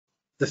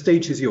The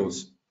stage is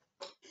yours.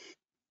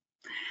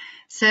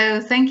 So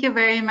thank you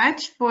very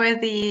much for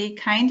the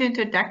kind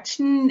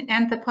introduction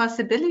and the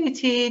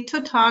possibility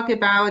to talk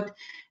about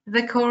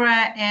the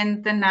KORA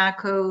and the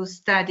NAKO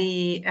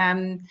study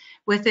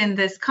within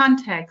this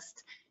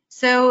context.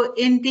 So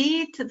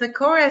indeed, the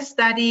KORA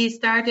study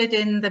started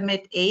in the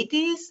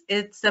mid-80s.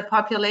 It's a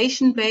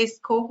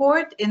population-based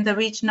cohort in the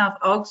region of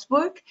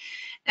Augsburg,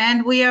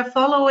 and we are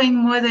following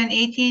more than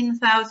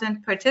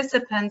 18,000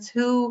 participants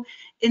who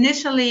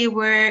initially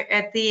were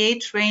at the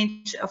age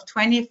range of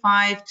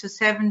 25 to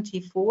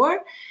 74,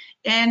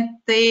 and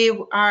they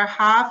are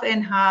half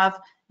and half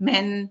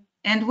men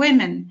and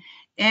women.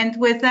 And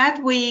with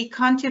that, we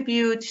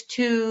contribute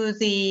to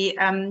the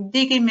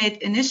DigiMed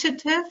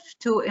initiative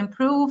to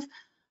improve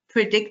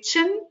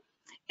prediction.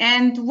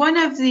 And one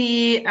of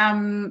the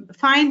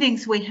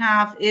findings we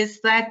have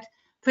is that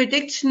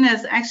prediction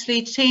is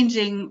actually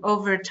changing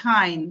over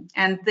time,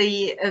 and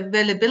the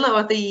availability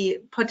or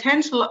the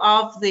potential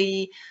of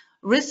the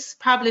risks,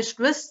 published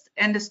risks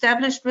and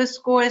established risk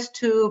scores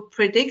to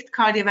predict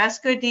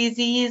cardiovascular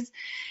disease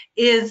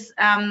is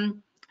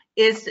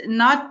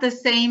not the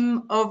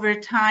same over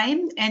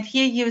time. And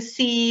here you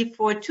see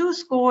for two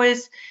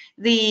scores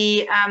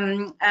the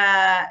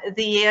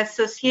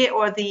associate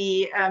or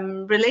the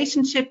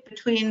relationship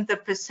between the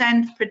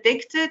percent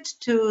predicted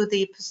to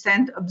the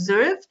percent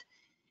observed.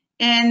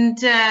 And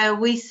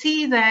we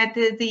see that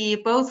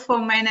both for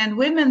men and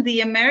women, the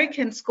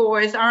American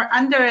scores are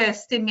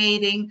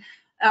underestimating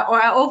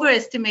or are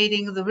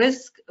overestimating the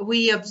risk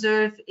we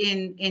observe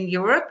in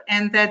Europe,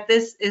 and that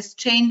this is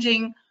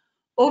changing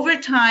over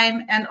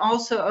time and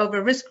also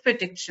over risk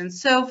prediction.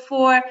 So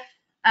for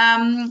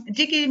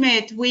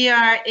DigiMed, we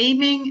are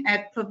aiming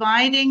at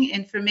providing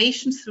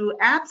information through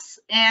apps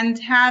and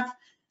have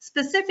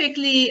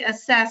specifically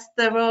assessed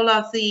the role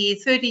of the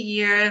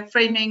 30-year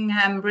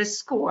Framingham risk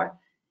score.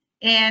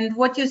 And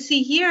what you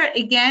see here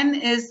again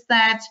is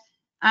that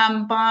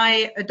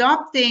by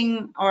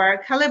adopting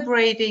or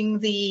calibrating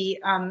the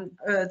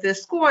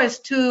scores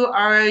to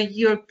our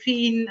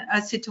European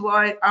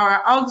situation,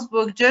 our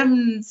Augsburg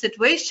German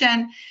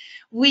situation,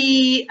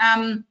 we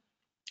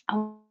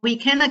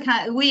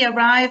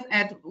arrive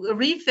at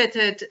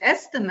refitted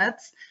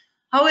estimates.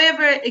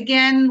 However,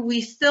 again,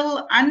 we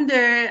still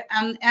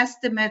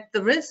underestimate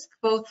the risk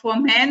both for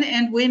men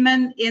and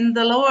women in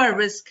the lower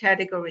risk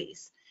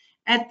categories.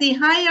 At the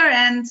higher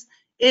ends,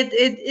 it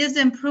is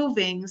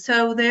improving.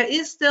 So there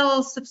is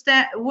still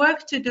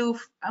work to do.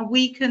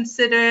 We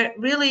consider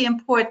really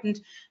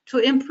important to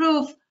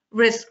improve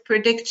risk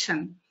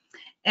prediction.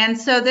 And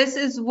so this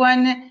is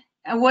one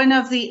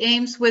of the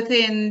aims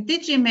within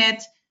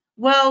DigiMed.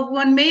 Well,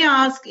 one may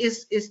ask,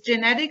 is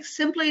genetics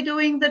simply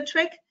doing the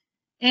trick?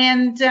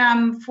 And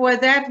for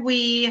that,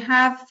 we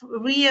have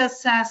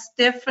reassessed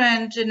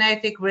different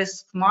genetic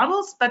risk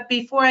models. But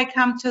before I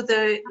come to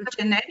the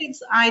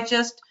genetics, I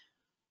just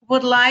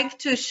would like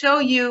to show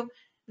you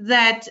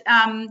that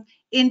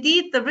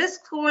indeed the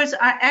risk scores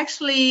are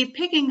actually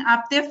picking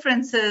up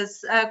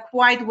differences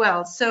quite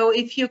well. So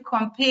if you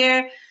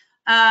compare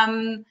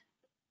coronary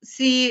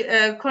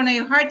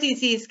heart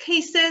disease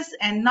cases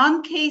and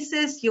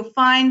non-cases, you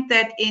find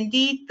that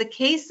indeed the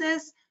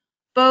cases,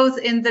 both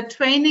in the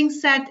training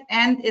set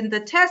and in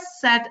the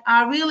test set,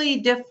 are really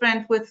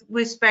different with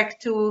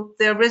respect to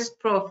their risk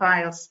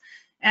profiles,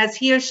 as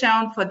here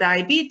shown for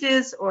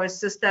diabetes or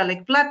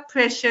systolic blood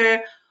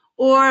pressure,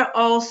 or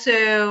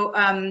also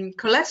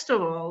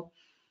cholesterol.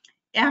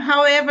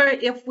 However,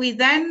 if we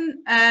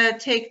then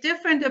take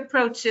different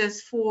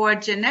approaches for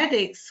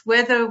genetics,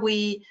 whether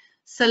we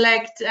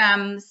select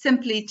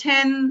simply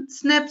 10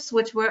 SNPs,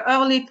 which were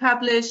early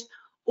published,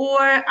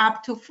 or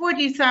up to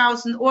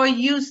 40,000, or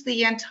use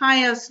the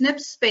entire SNP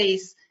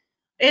space,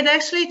 it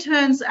actually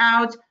turns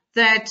out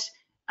that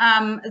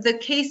the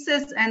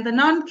cases and the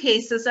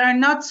non-cases are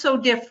not so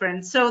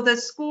different. So the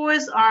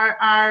scores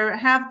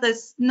have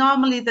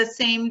normally the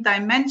same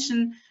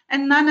dimension,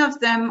 and none of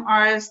them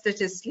are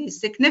statistically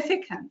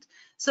significant.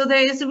 So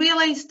there is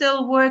really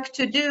still work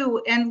to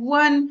do. And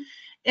one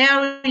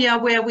area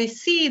where we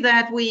see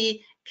that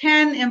we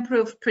can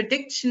improve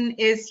prediction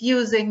is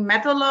using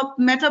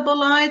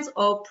metabolites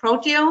or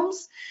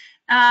proteomes,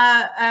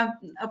 a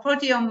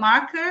proteome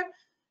marker,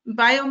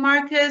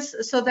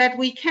 biomarkers, so that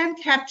we can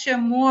capture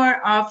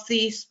more of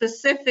the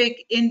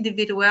specific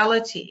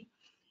individuality.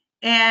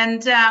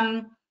 And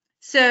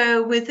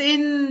so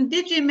within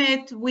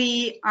DigiMed,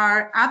 we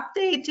are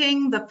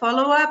updating the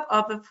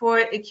follow-up for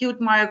acute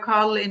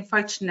myocardial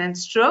infarction and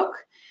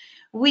stroke.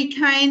 We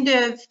kind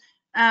of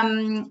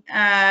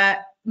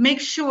make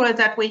sure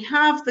that we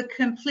have the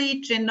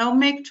complete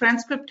genomic,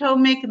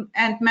 transcriptomic,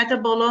 and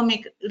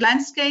metabolomic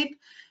landscape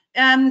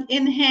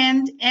in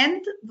hand,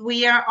 and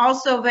we are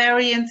also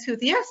very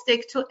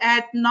enthusiastic to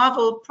add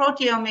novel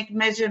proteomic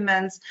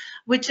measurements,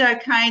 which are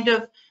kind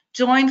of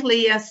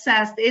jointly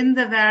assessed in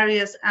the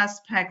various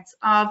aspects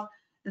of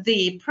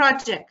the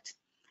project.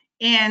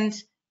 And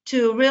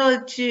to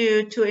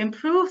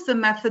improve the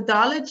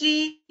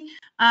methodology,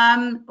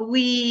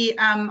 we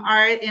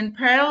are in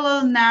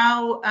parallel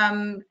now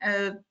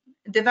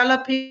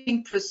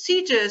developing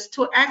procedures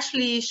to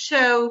actually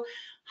show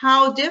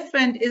how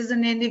different is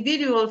an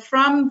individual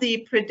from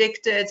the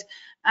predicted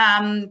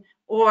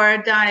or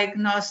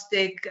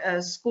diagnostic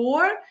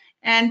score,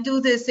 and do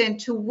this in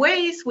two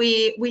ways.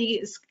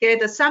 We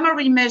get a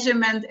summary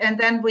measurement, and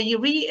then we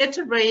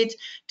reiterate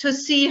to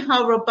see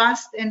how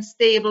robust and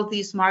stable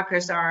these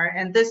markers are.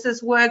 And this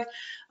is work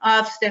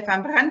of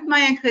Stefan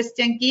Brandmeier and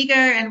Christian Giger,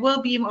 and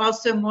will be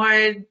also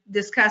more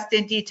discussed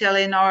in detail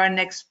in our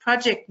next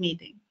project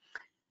meeting.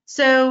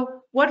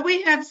 So what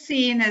we have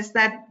seen is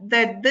that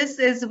this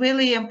is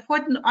really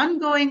important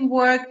ongoing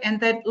work, and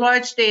that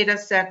large data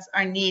sets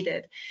are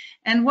needed.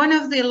 And one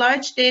of the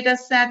large data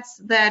sets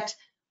that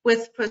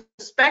with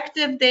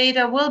prospective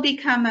data will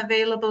become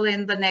available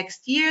in the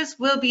next years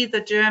will be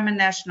the German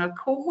national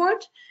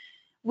cohort,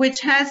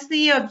 which has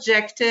the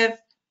objective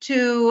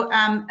to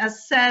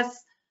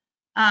assess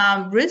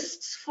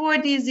risks for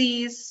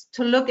disease,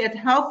 to look at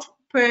health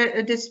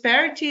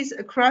disparities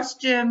across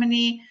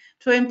Germany,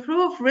 to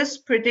improve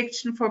risk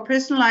prediction for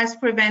personalized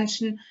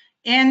prevention,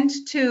 and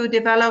to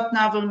develop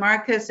novel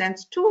markers and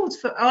tools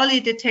for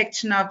early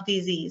detection of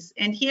disease.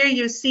 And here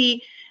you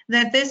see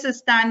that this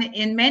is done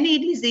in many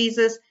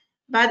diseases,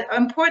 but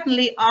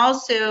importantly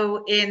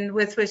also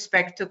with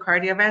respect to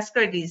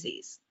cardiovascular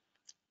disease.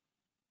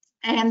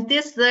 And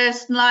this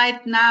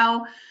slide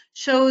now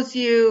shows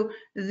you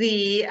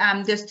the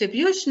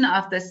distribution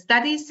of the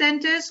study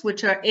centers,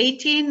 which are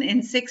 18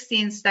 in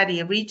 16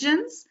 study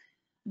regions.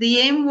 The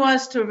aim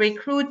was to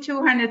recruit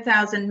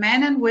 200,000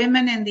 men and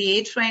women in the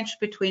age range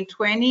between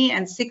 20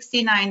 and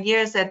 69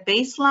 years at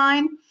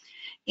baseline.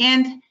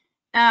 And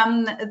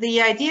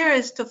the idea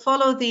is to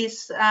follow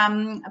these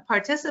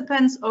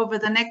participants over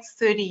the next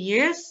 30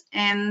 years.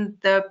 And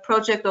the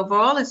project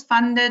overall is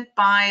funded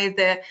by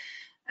the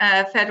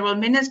Federal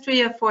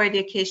Ministry for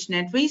Education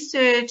and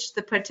Research,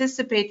 the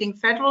participating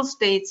federal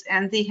states,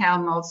 and the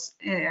Helmholtz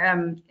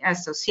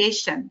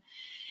Association.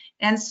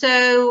 And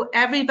so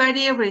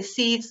everybody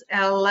receives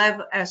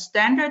a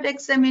standard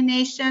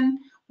examination.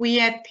 We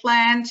had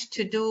planned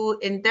to do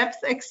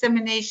in-depth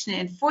examination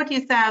in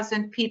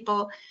 40,000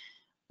 people.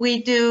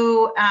 We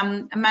do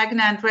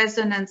magnetic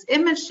resonance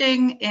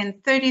imaging in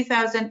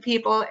 30,000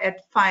 people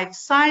at 5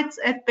 sites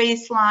at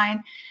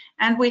baseline.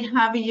 And we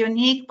have a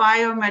unique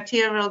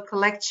biomaterial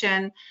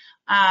collection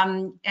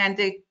and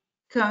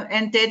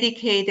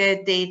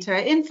dedicated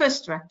data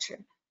infrastructure.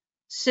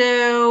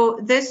 So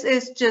this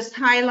is just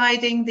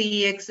highlighting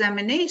the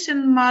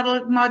examination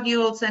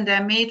modules, and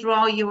I may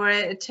draw your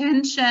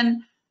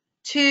attention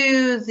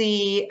to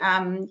the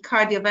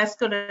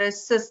cardiovascular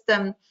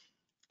system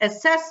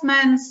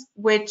assessments,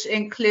 which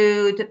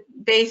include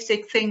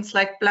basic things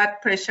like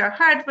blood pressure,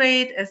 heart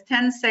rate, as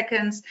 10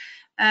 seconds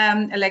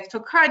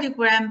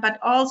electrocardiogram, but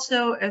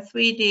also a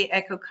 3D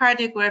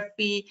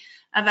echocardiography,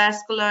 a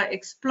vascular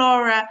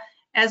explorer,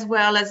 as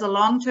well as a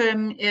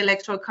long-term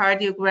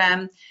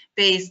electrocardiogram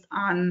based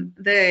on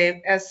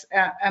a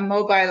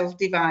mobile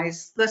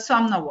device, the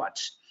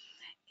SomnoWatch.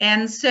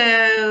 And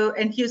so,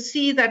 and you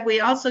see that we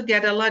also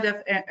get a lot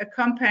of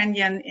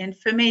companion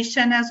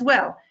information as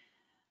well.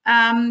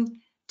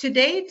 To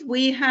date,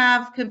 we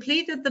have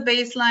completed the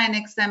baseline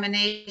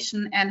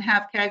examination and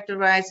have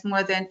characterized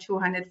more than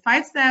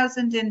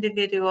 205,000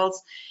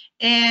 individuals,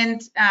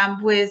 and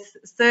with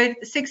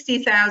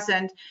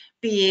 60,000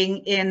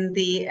 being in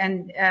the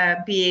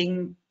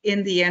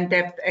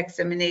in-depth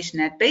examination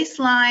at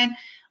baseline.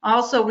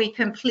 Also, we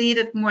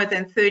completed more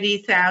than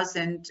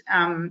 30,000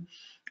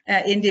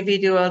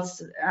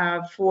 individuals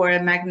for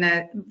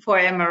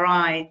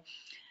MRI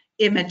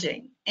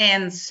imaging.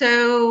 And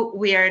so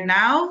we are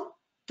now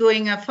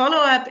doing a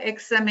follow-up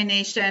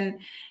examination,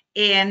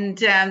 and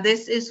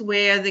this is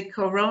where the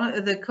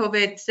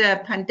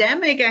COVID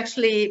pandemic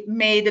actually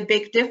made a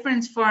big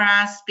difference for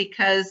us,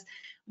 because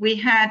we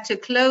had to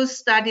close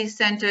study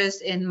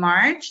centers in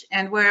March,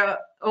 and we're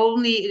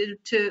only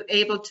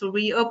able to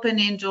reopen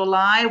in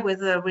July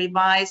with a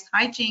revised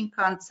hygiene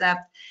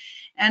concept.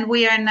 And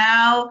we are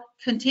now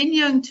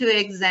continuing to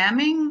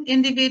examine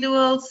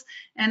individuals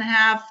and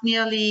have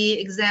nearly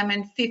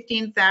examined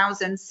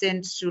 15,000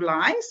 since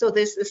July. So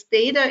this is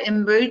data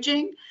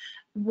emerging,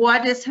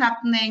 what is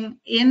happening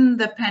in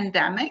the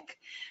pandemic.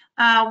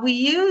 We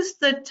used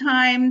the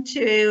time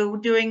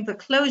during the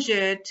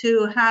closure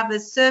to have a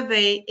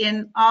survey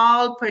in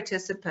all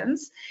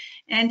participants.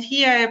 And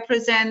here I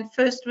present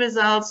first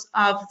results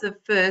of the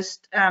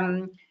first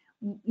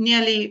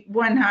nearly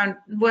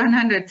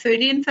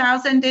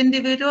 113,000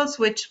 individuals,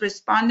 which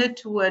responded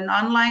to an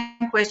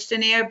online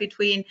questionnaire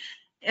between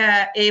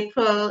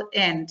April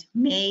and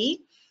May.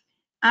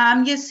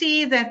 You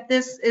see that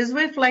this is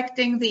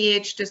reflecting the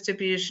age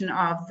distribution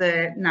of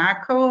the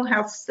NAKO,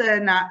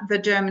 the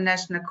German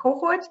national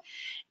cohort.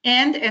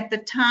 And at the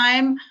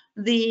time,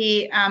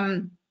 the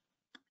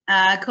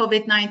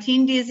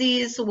COVID-19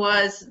 disease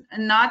was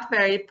not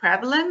very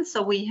prevalent.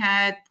 So we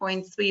had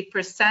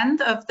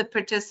 0.3% of the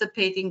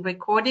participating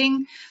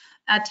recording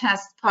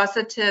test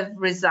positive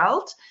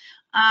result.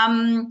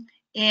 And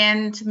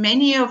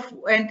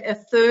a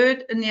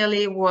third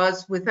nearly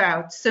was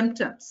without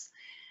symptoms.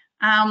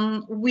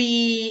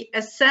 We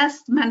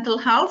assessed mental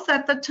health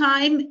at the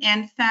time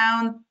and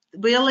found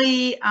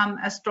really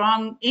a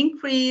strong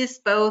increase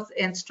both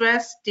in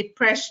stress,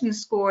 depression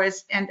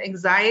scores, and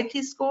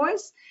anxiety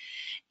scores.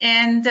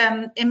 And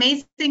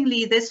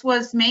amazingly, this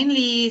was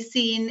mainly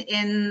seen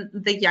in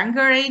the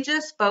younger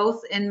ages,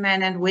 both in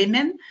men and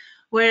women,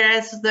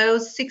 whereas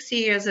those 60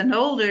 years and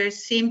older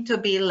seem to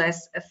be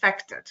less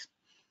affected.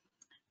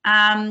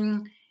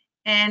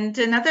 And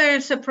another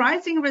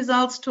surprising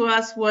results to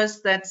us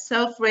was that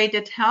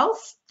self-rated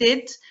health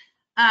did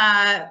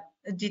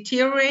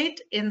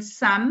deteriorate in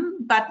some,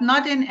 but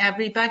not in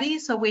everybody.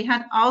 So we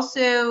had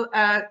also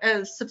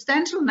a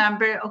substantial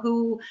number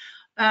who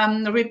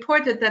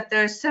reported that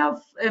their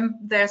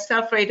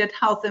self-rated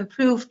health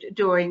improved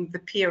during the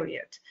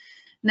period.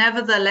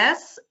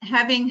 Nevertheless,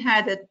 having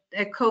had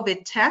a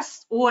COVID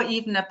test or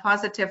even a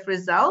positive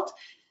result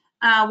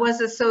was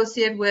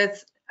associated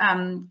with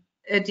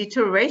a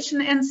deterioration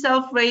in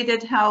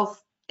self-rated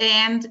health,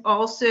 and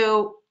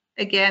also,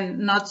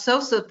 again, not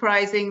so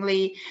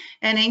surprisingly,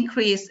 an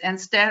increase in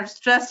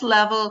stress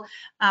level,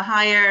 a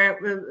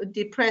higher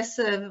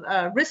depressive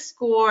risk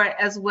score,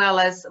 as well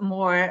as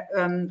more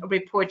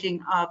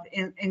reporting of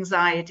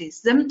anxiety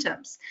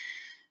symptoms.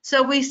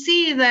 So we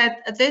see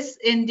that this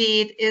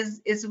indeed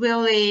is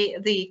really,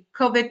 the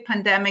COVID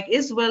pandemic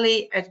is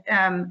really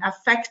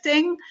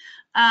affecting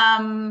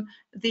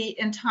the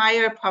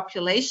entire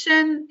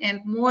population,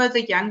 and more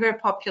the younger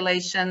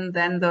population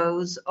than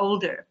those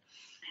older.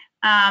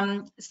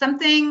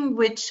 Something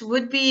which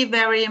would be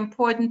very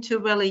important to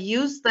really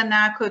use the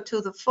NAKO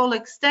to the full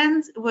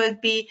extent would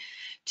be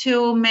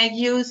to make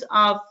use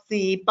of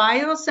the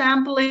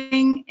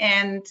biosampling,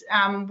 and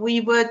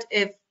we would,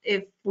 if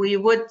we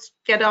would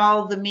get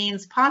all the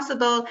means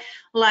possible,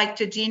 like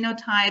to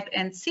genotype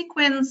and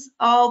sequence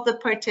all the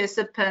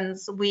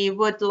participants. We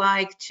would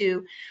like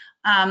to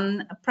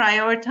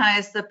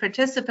prioritize the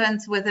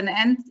participants with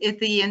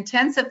the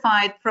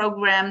intensified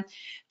program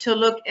to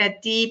look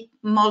at deep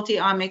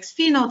multi-omics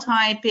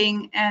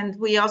phenotyping, and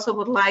we also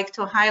would like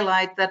to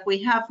highlight that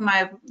we have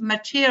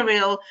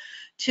material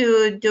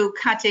to do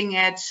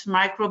cutting-edge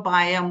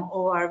microbiome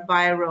or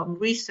virome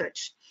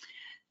research.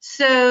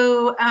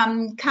 So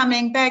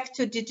coming back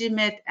to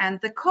DigiMed and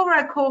the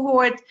KORA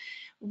cohort,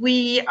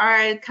 we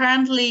are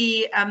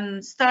currently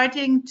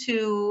starting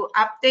to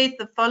update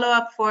the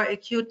follow-up for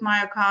acute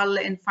myocardial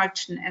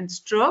infarction and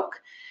stroke.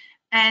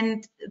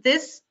 And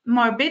this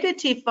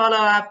morbidity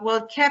follow-up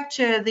will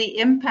capture the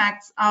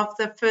impacts of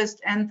the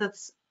first and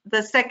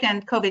the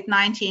second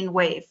COVID-19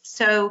 wave.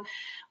 So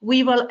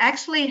we will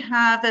actually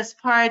have, as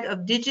part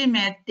of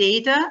DigiMed,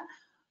 data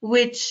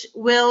which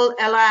will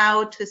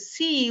allow to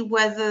see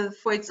whether,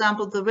 for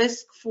example, the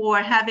risk for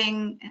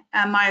having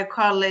a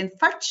myocardial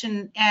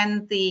infarction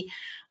and the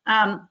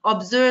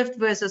observed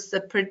versus the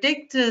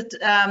predicted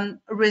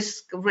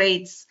risk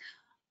rates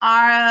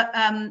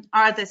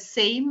are the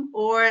same,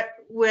 or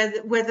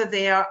whether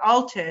they are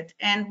altered.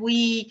 And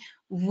we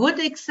would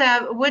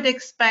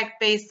expect,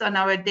 based on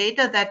our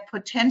data, that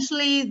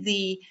potentially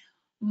the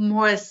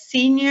more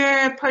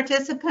senior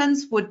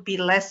participants would be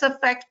less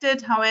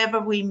affected.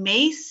 However, we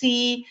may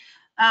see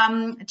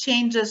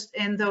changes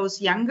in those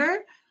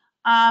younger,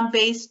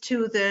 based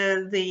to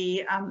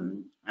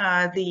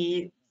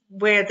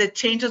where the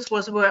changes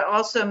were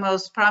also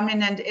most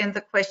prominent in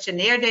the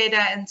questionnaire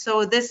data. And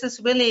so this is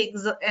really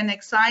an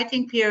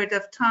exciting period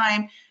of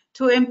time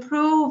to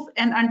improve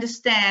and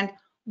understand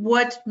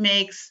what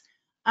makes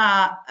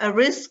a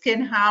risk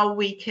and how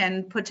we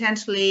can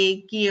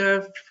potentially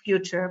gear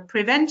future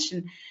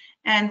prevention.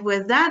 And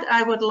with that,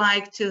 I would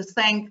like to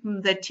thank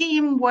the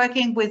team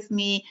working with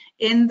me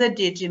in the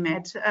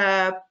DigiMed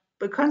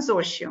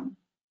consortium.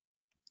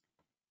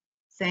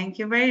 Thank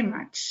you very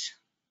much.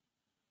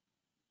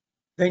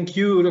 Thank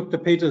you, Dr.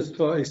 Peters,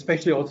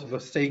 especially also for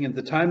staying in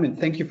the time, and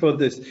thank you for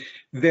this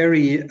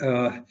very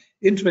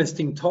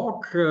interesting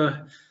talk.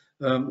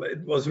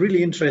 It was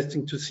really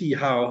interesting to see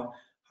how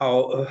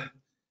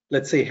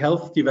let's say,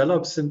 health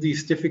develops in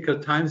these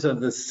difficult times, and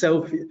the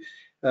self-esteem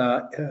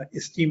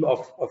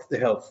of the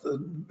health.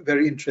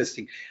 Very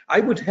interesting. I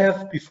would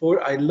have,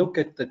 before I look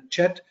at the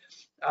chat,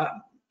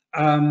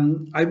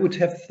 I would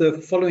have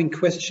the following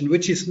question,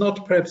 which is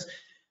not perhaps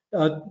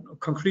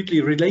concretely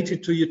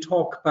related to your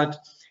talk,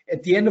 but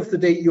at the end of the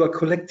day, you are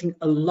collecting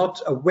a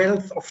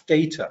wealth of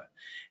data,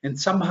 and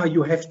somehow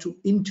you have to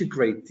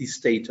integrate these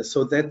data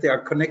so that they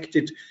are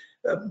connected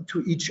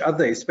to each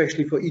other,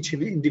 especially for each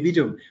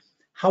individual.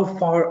 How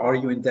far are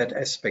you in that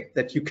aspect,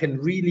 that you can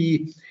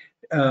really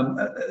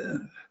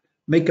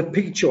make a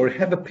picture or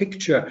have a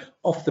picture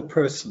of the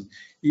person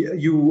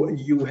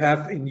you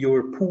have in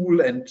your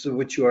pool and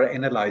which you are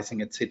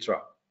analyzing,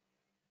 etc.?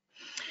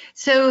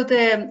 So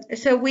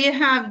we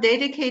have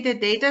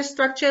dedicated data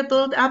structure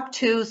built up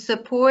to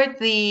support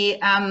the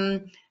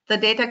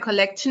data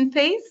collection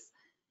phase,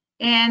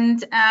 and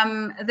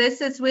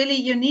this is really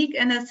unique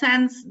in a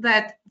sense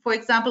that, for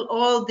example,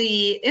 all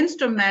the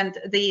instrument,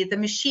 the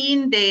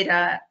machine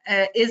data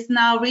is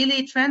now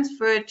really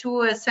transferred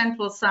to a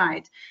central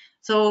site.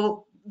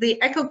 So the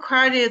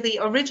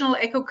original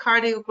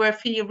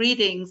echocardiography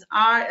readings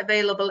are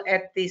available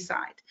at the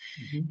site.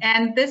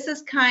 And this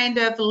is kind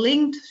of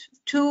linked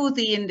to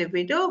the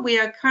individual. We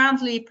are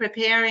currently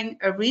preparing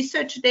a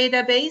research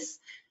database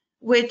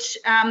which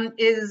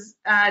is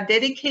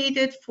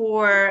dedicated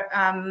for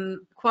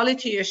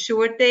quality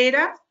assured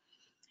data.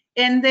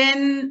 And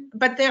then,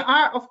 but there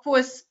are, of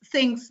course,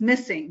 things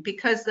missing,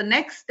 because the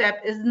next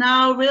step is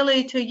now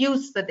really to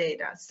use the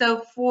data.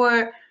 So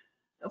for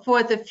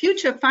the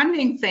future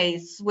funding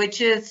phase, which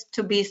is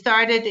to be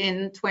started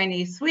in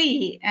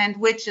 23 and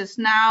which is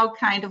now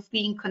kind of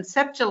being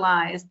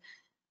conceptualized,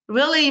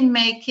 really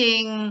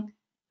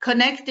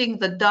connecting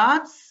the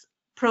dots,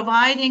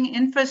 providing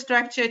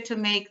infrastructure to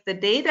make the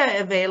data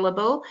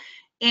available,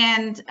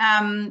 and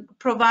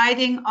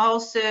providing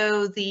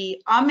also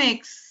the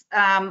omics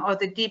or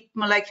the deep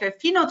molecular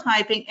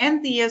phenotyping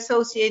and the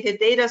associated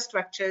data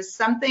structures,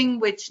 something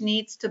which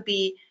needs to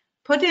be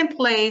put in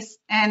place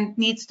and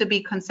needs to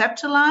be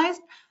conceptualized.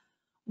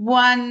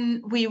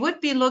 One, we would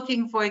be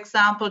looking, for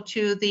example,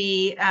 to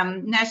the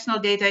national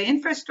data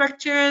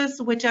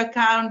infrastructures, which are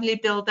currently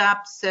built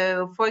up.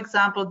 So, for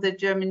example, the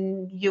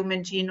German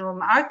Human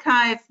Genome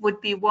Archive would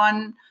be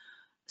one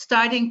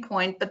starting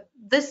point, but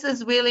this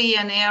is really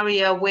an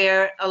area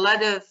where a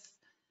lot of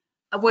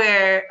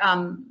where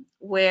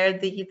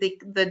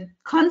the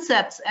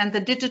concepts and the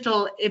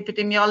digital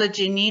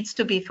epidemiology needs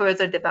to be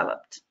further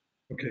developed.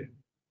 Okay.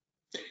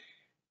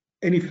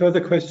 Any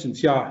further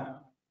questions? Yeah,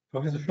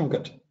 Professor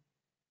Schlunkert.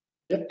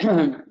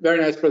 Very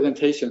nice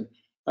presentation.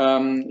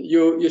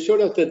 You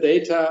showed us the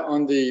data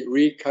on the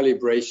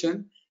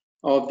recalibration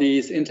of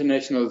these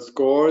international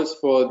scores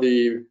for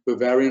the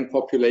Bavarian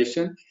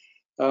population.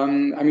 I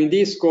mean,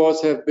 these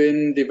scores have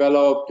been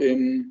developed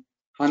in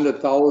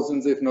hundred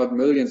thousands, if not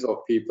millions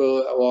of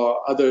people,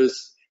 or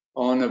others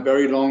on a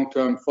very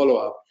long-term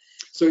follow-up.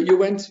 So you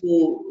went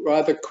through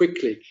rather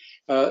quickly.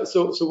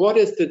 So what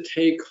is the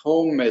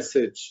take-home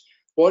message?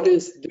 What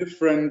is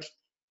different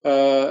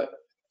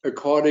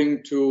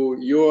according to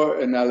your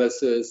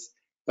analysis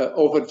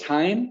over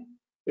time?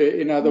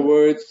 In other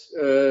words,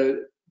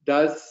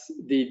 does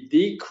the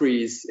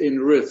decrease in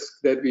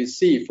risk that we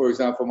see, for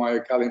example,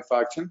 myocardial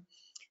infarction,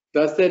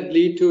 does that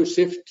lead to a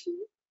shift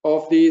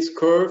of these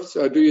curves,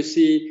 or do you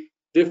see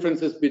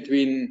differences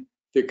between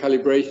the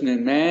calibration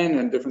in men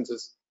and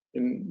differences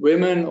in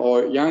women,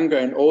 or younger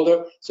and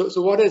older? So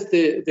what is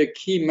the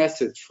key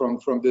message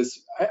from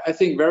this, I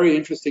think, very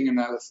interesting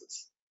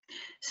analysis?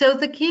 So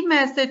the key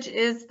message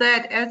is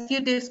that, as you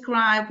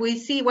describe, we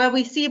see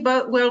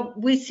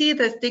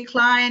this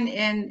decline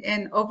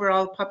in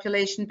overall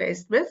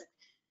population-based risk.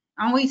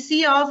 And we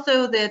see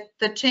also that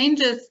the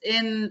changes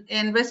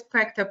in risk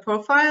factor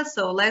profiles,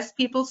 so less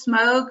people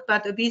smoke,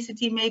 but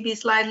obesity may be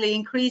slightly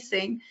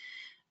increasing.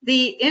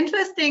 The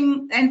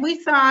interesting, and we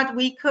thought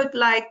we could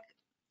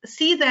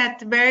see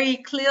that very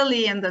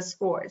clearly in the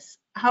scores.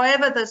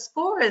 However, the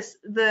scores,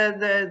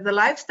 the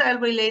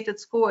lifestyle-related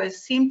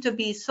scores, seem to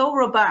be so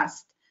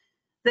robust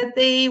that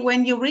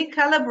when you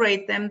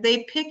recalibrate them,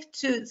 they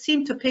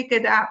seem to pick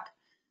it up.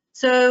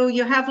 So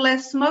you have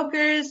less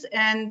smokers,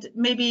 and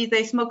maybe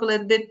they smoke a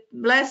little bit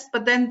less,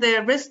 but then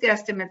their risk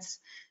estimates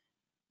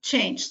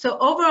change. So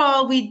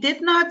overall, we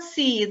did not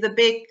see the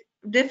big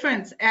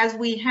difference as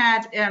we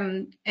had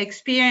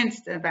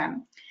experienced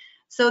them.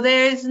 So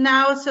there is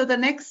now, so the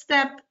next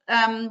step,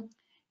 and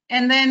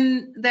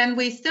then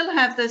we still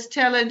have this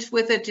challenge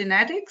with the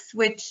genetics,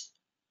 which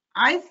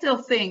I still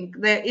think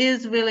there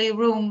is really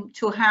room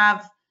to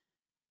have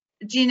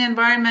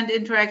gene-environment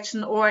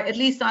interaction, or at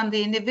least on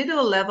the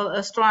individual level,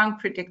 a strong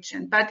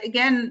prediction. But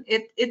again,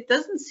 it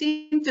doesn't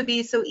seem to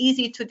be so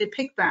easy to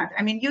depict that.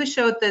 I mean, you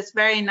showed this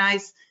very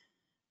nice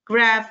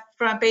graph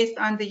based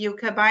on the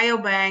UK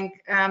Biobank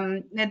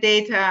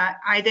data,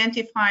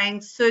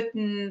 identifying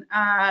certain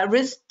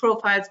risk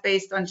profiles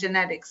based on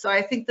genetics. So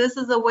I think this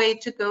is a way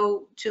to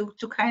go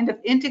to kind of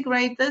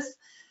integrate this.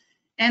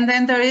 And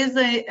then there is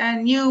a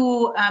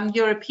new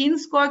European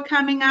score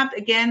coming up,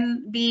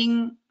 again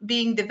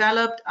being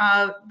developed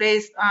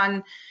based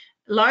on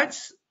large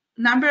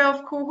number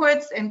of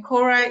cohorts, and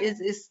KORA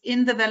is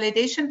in the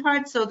validation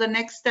part. So the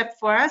next step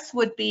for us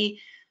would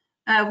be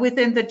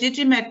within the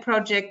DigiMed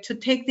project to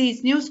take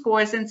these new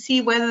scores and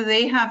see whether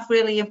they have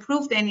really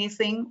improved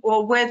anything,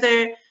 or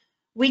whether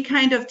we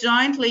kind of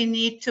jointly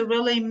need to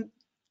really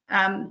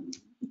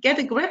get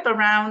a grip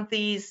around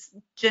these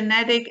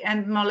genetic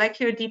and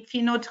molecular deep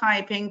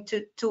phenotyping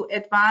to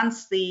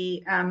advance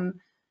the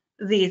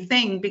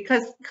thing,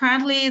 because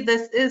currently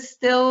this is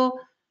still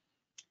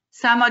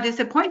somewhat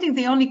disappointing.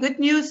 The only good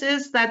news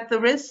is that the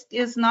risk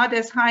is not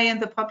as high in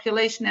the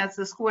population as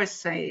the scores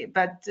say,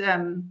 but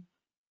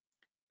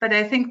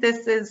I think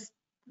this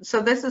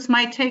is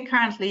my take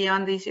currently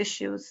on these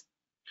issues.